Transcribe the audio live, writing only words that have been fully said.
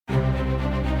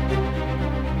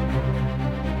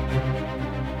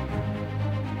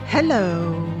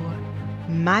Hello,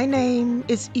 my name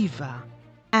is Eva,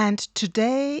 and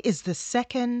today is the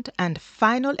second and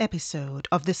final episode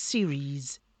of the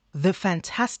series The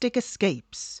Fantastic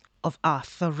Escapes of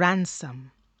Arthur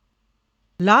Ransome.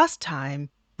 Last time,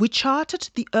 we charted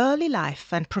the early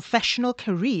life and professional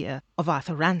career of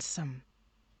Arthur Ransome.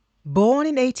 Born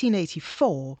in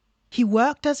 1884, he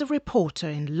worked as a reporter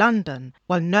in London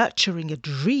while nurturing a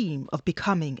dream of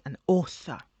becoming an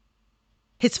author.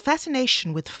 His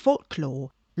fascination with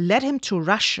folklore led him to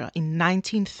Russia in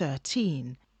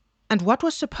 1913, and what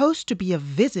was supposed to be a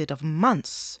visit of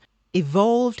months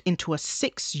evolved into a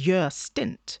 6-year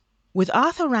stint, with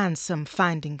Arthur Ransome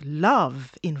finding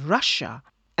love in Russia,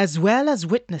 as well as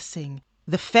witnessing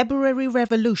the February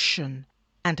Revolution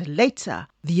and later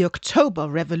the October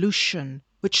Revolution,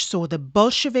 which saw the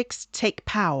Bolsheviks take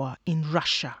power in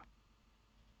Russia.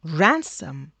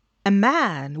 Ransome, a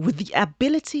man with the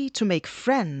ability to make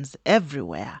friends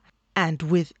everywhere and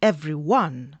with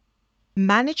everyone,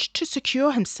 managed to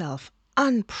secure himself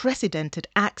unprecedented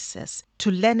access to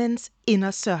Lenin's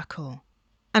inner circle.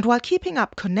 And while keeping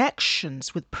up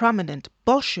connections with prominent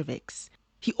Bolsheviks,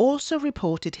 he also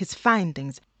reported his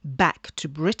findings back to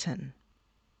Britain.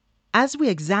 As we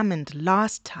examined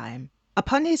last time,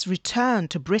 upon his return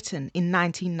to Britain in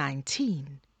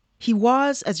 1919, he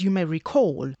was, as you may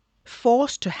recall,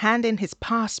 forced to hand in his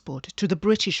passport to the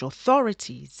British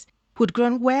authorities, who had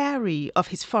grown wary of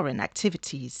his foreign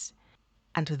activities.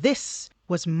 And this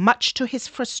was much to his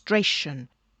frustration,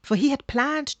 for he had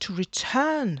planned to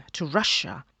return to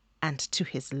Russia and to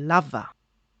his lover.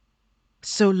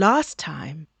 So last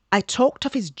time, I talked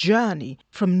of his journey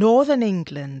from northern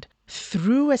England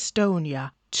through Estonia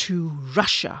to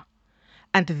Russia,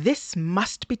 and this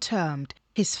must be termed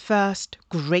his first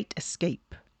great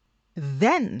escape.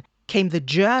 Then came the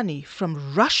journey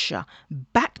from Russia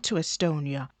back to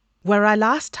Estonia, where I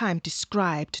last time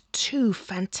described 2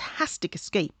 fantastic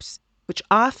escapes which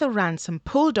Arthur Ransome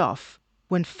pulled off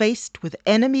when faced with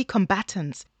enemy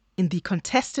combatants in the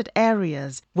contested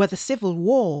areas where the civil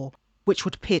war, which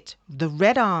would pit the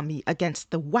Red Army against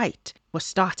the White, was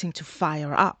starting to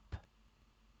fire up.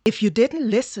 If you didn't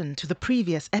listen to the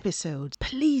previous episodes,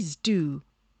 please do,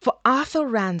 for Arthur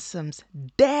Ransome's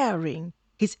daring,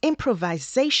 his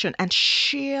improvisation and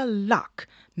sheer luck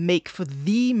make for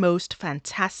the most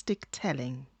fantastic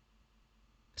telling.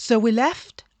 So we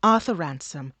left Arthur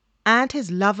Ransome and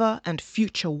his lover and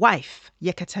future wife,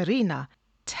 Yekaterina,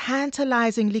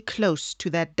 tantalizingly close to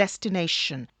their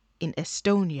destination in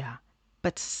Estonia,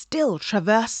 but still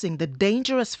traversing the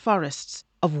dangerous forests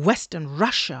of Western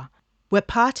Russia, where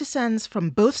partisans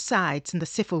from both sides in the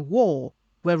civil war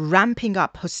were ramping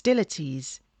up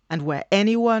hostilities, and where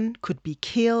anyone could be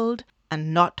killed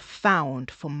and not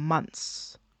found for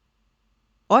months.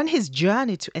 On his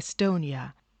journey to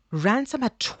Estonia, Ransome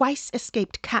had twice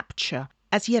escaped capture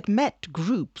as he had met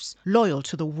groups loyal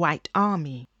to the White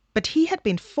Army, but he had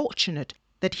been fortunate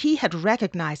that he had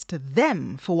recognized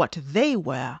them for what they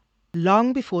were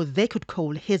long before they could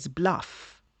call his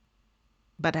bluff.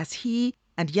 But as he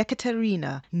and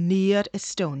Yekaterina neared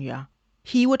Estonia,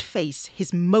 he would face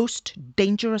his most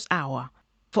dangerous hour,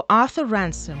 for Arthur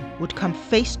Ransome would come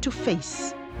face to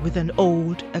face with an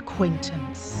old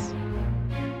acquaintance.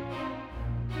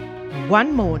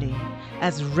 One morning,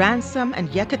 as Ransome and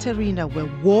Yekaterina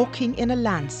were walking in a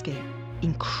landscape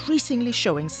increasingly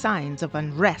showing signs of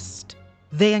unrest,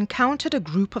 they encountered a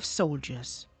group of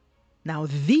soldiers. Now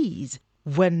these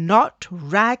were not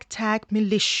ragtag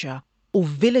militia or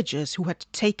villagers who had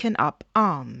taken up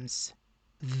arms.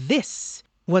 This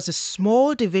was a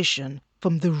small division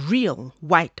from the real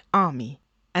White Army,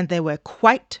 and they were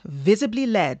quite visibly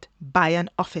led by an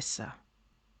officer.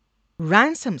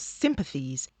 Ransome's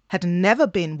sympathies had never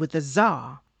been with the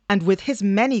Tsar, and with his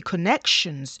many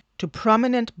connections to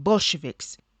prominent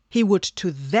Bolsheviks, he would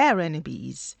to their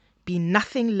enemies be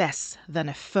nothing less than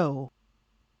a foe.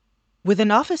 With an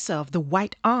officer of the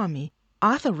White Army,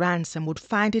 Arthur Ransome would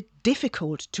find it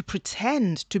difficult to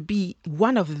pretend to be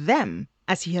one of them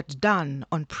as he had done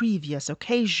on previous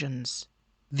occasions.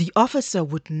 The officer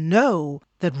would know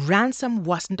that Ransome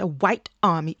wasn't a White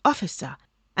Army officer,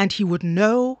 and he would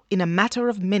know in a matter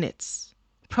of minutes,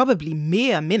 probably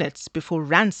mere minutes before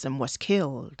Ransome was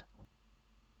killed.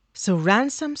 So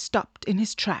Ransome stopped in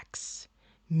his tracks,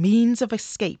 means of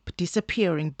escape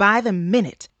disappearing by the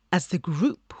minute as the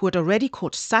group who had already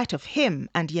caught sight of him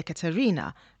and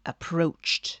Yekaterina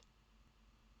approached.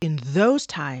 In those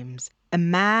times, a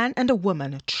man and a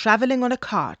woman travelling on a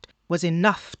cart was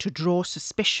enough to draw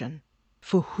suspicion,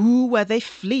 for who were they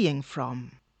fleeing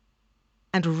from?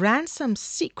 And Ransome's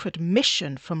secret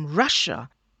mission from Russia,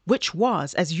 which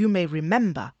was, as you may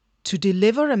remember, to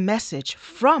deliver a message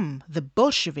from the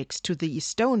Bolsheviks to the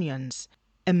Estonians,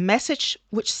 a message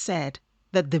which said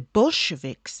that the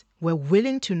Bolsheviks were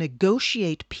willing to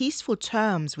negotiate peaceful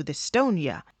terms with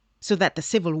Estonia so that the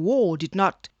civil war did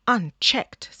not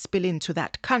unchecked spill into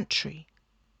that country.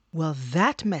 Well,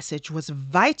 that message was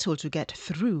vital to get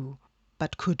through,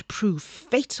 but could prove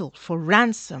fatal for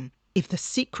Ransome if the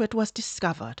secret was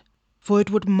discovered, for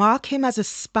it would mark him as a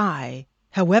spy,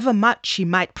 however much he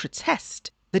might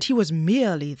protest that he was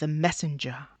merely the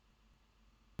messenger.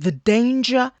 The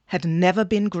danger had never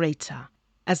been greater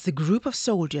as the group of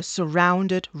soldiers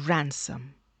surrounded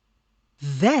Ransome.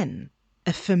 Then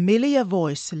a familiar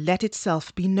voice let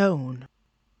itself be known.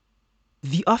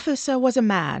 The officer was a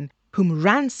man whom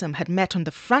Ransome had met on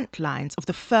the front lines of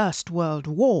the First World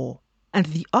War, and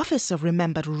the officer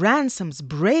remembered Ransome's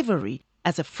bravery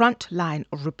as a front-line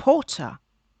reporter,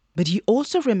 but he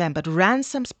also remembered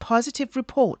Ransome's positive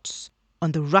reports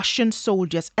on the Russian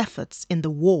soldiers' efforts in the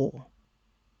war.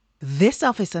 This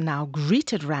officer now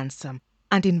greeted Ransome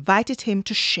and invited him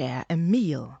to share a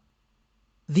meal.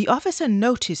 The officer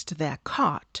noticed their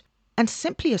cart and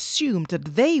simply assumed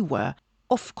that they were,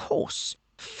 of course,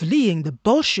 fleeing the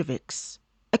Bolsheviks,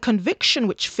 a conviction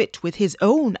which fit with his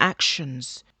own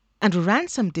actions, and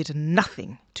Ransome did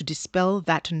nothing to dispel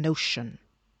that notion.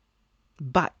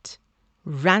 But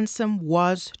Ransome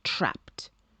was trapped.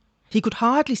 He could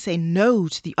hardly say no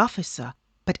to the officer,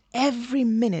 but every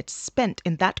minute spent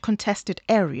in that contested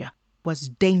area was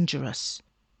dangerous,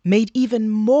 made even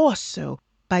more so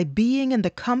by being in the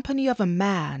company of a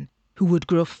man who would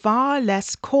grow far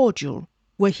less cordial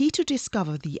were he to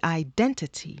discover the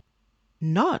identity,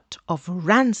 not of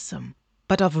Ransome,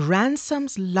 but of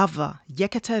Ransome's lover,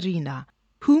 Yekaterina,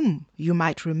 whom, you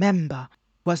might remember,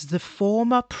 was the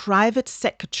former private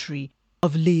secretary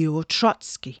of Leo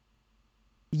Trotsky.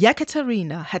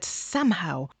 Yekaterina had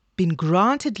somehow been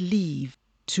granted leave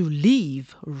to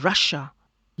leave Russia,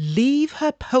 leave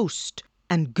her post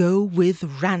and go with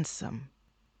Ransome.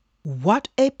 What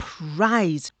a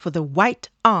prize for the White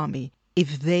Army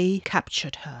if they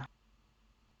captured her.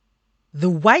 The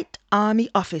White Army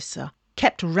officer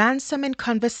kept Ransome in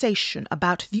conversation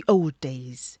about the old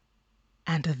days.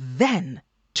 And then,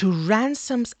 to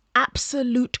Ransome's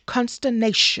absolute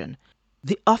consternation,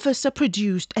 the officer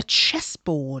produced a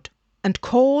chessboard and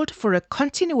called for a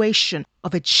continuation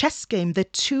of a chess game the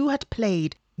two had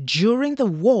played during the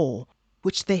war,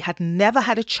 which they had never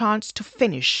had a chance to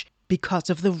finish because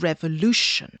of the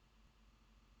revolution.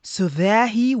 So there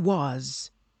he was,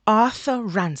 Arthur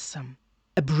Ransome,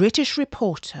 a British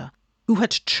reporter who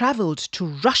had travelled to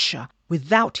Russia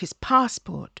without his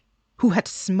passport, who had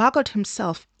smuggled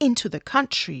himself into the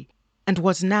country and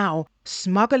was now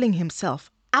smuggling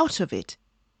himself out of it,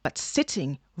 but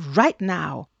sitting right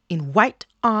now in White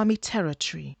Army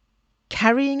territory,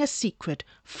 carrying a secret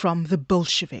from the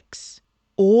Bolsheviks,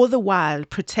 all the while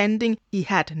pretending he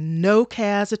had no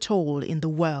cares at all in the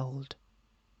world.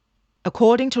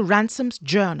 According to Ransome's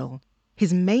journal,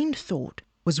 his main thought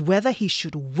was whether he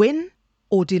should win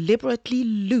or deliberately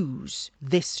lose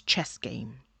this chess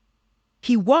game.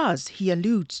 He was, he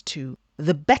alludes to,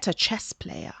 the better chess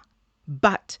player,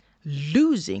 but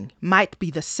losing might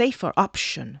be the safer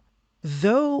option,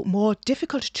 though more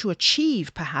difficult to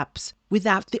achieve perhaps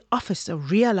without the officer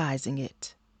realizing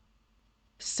it.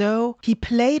 So he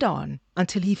played on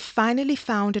until he finally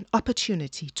found an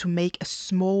opportunity to make a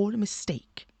small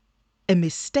mistake, a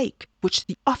mistake which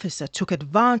the officer took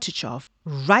advantage of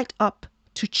right up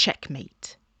to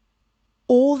checkmate.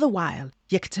 All the while,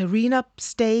 Yekaterina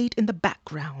stayed in the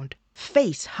background,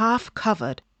 face half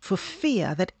covered for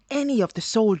fear that any of the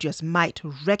soldiers might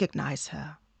recognize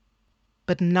her.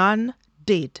 But none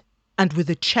did, and with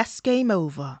the chess game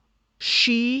over,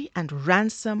 she and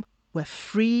Ransome were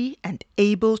free and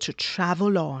able to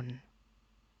travel on.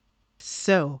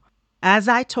 So, as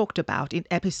I talked about in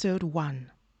episode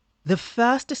 1, the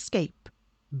first escape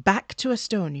back to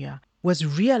Estonia was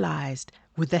realized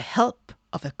with the help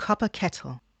of a copper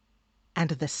kettle,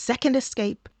 and the second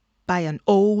escape by an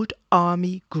old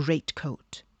army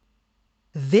greatcoat.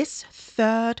 This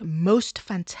third most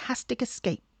fantastic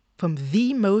escape from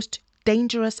the most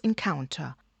dangerous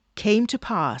encounter came to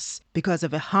pass because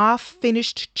of a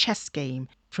half-finished chess game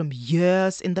from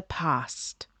years in the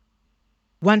past.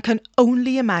 One can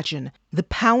only imagine the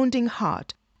pounding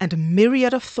heart and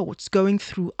myriad of thoughts going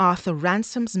through Arthur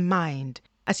Ransome's mind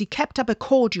as he kept up a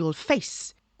cordial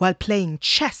face while playing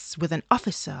chess with an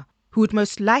officer who would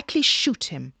most likely shoot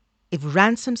him if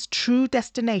Ransome's true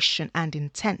destination and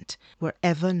intent were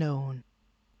ever known.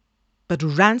 But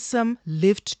Ransome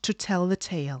lived to tell the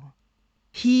tale.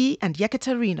 He and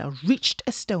Yekaterina reached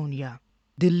Estonia,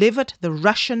 delivered the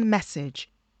Russian message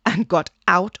and got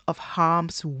out of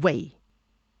harm's way.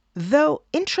 Though,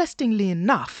 interestingly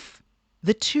enough,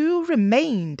 the two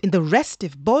remained in the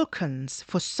restive Balkans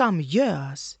for some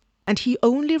years, and he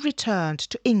only returned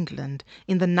to England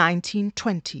in the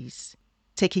 1920s,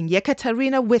 taking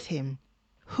Yekaterina with him,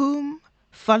 whom,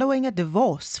 following a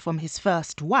divorce from his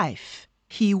first wife,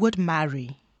 he would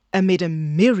marry, amid a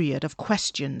myriad of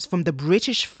questions from the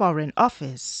British Foreign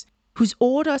Office, whose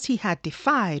orders he had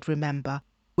defied, remember,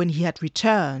 when he had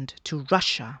returned to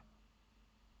Russia.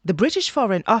 The British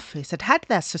Foreign Office had had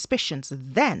their suspicions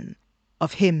then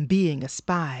of him being a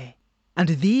spy, and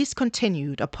these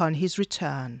continued upon his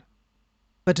return.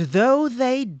 But though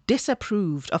they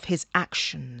disapproved of his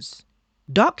actions,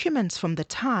 documents from the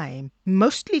time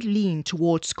mostly leaned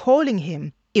towards calling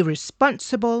him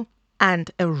irresponsible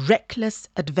and a reckless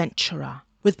adventurer,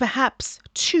 with perhaps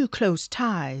too close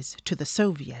ties to the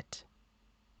Soviet.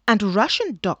 And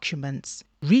Russian documents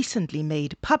recently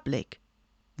made public,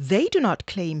 they do not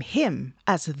claim him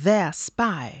as their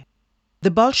spy.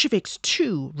 The Bolsheviks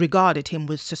too regarded him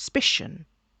with suspicion,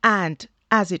 and,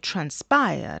 as it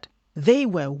transpired, they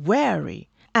were wary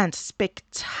and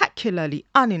spectacularly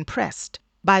unimpressed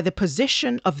by the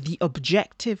position of the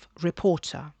objective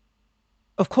reporter.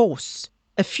 Of course,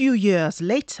 a few years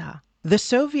later, the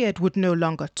Soviet would no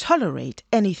longer tolerate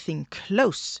anything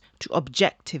close to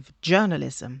objective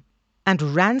journalism, and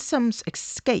Ransome's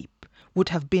escape would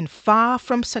have been far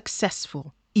from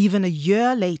successful even a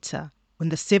year later when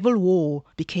the Civil War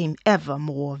became ever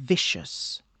more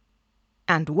vicious.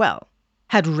 And well,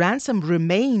 had Ransome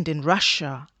remained in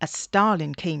Russia as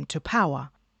Stalin came to power,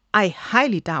 I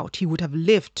highly doubt he would have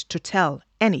lived to tell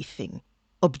anything,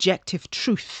 objective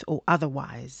truth or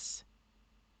otherwise.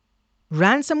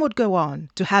 Ransome would go on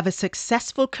to have a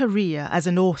successful career as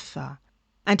an author,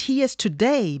 and he is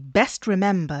today best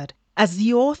remembered as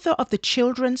the author of the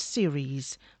children's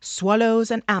series Swallows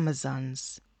and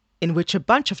Amazons, in which a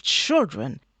bunch of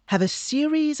children have a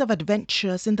series of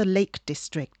adventures in the Lake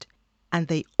District, and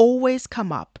they always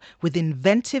come up with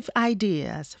inventive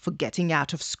ideas for getting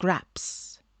out of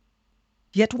scraps.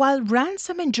 Yet while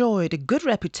Ransome enjoyed a good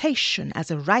reputation as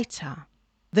a writer,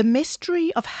 the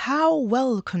mystery of how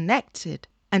well connected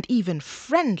and even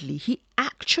friendly he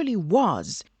actually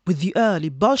was with the early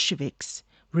Bolsheviks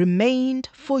remained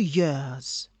for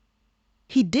years.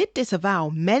 He did disavow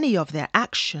many of their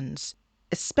actions,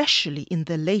 especially in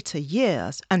the later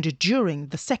years and during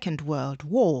the Second World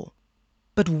War.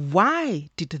 But why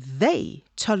did they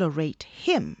tolerate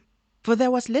him? For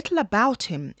there was little about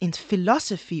him in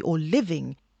philosophy or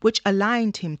living which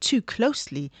aligned him too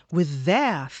closely with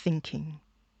their thinking.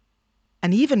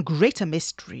 An even greater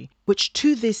mystery, which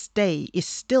to this day is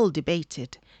still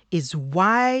debated, is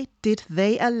why did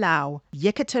they allow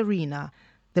Yekaterina,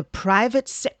 the private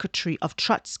secretary of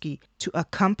Trotsky, to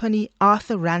accompany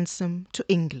Arthur Ransome to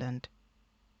England?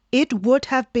 It would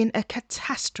have been a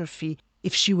catastrophe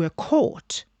if she were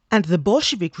caught, and the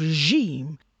Bolshevik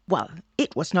regime, well,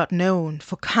 it was not known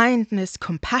for kindness,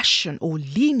 compassion, or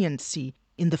leniency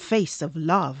in the face of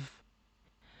love.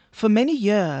 For many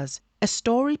years, a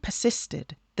story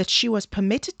persisted that she was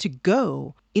permitted to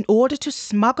go in order to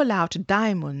smuggle out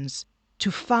diamonds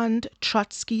to fund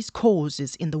Trotsky's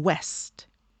causes in the West.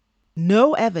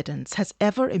 No evidence has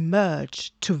ever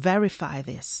emerged to verify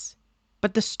this,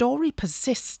 but the story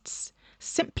persists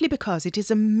simply because it is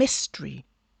a mystery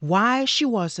why she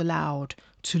was allowed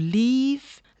to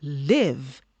leave,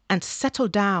 live, and settle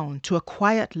down to a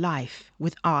quiet life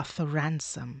with Arthur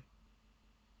Ransome.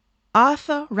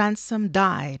 Arthur Ransome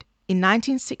died in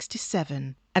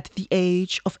 1967 at the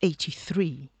age of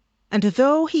 83, and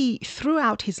though he,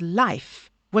 throughout his life,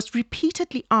 was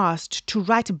repeatedly asked to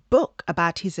write a book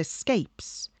about his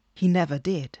escapes, he never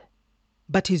did.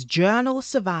 But his journal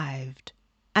survived,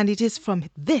 and it is from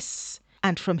this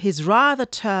and from his rather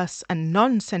terse and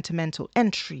non-sentimental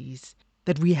entries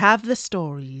that we have the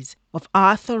stories of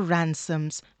Arthur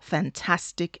Ransome's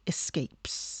fantastic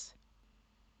escapes.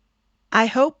 I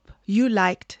hope you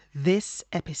liked this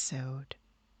episode.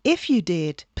 If you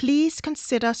did, please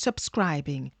consider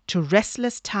subscribing to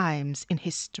Restless Times in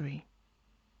History.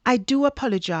 I do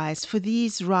apologize for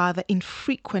these rather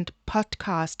infrequent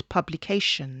podcast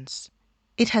publications.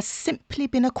 It has simply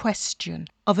been a question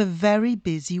of a very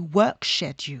busy work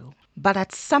schedule, but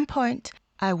at some point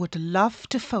I would love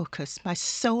to focus my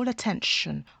sole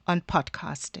attention on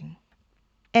podcasting.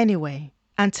 Anyway,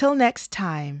 until next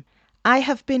time, I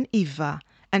have been Eva,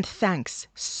 and thanks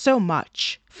so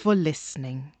much for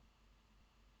listening.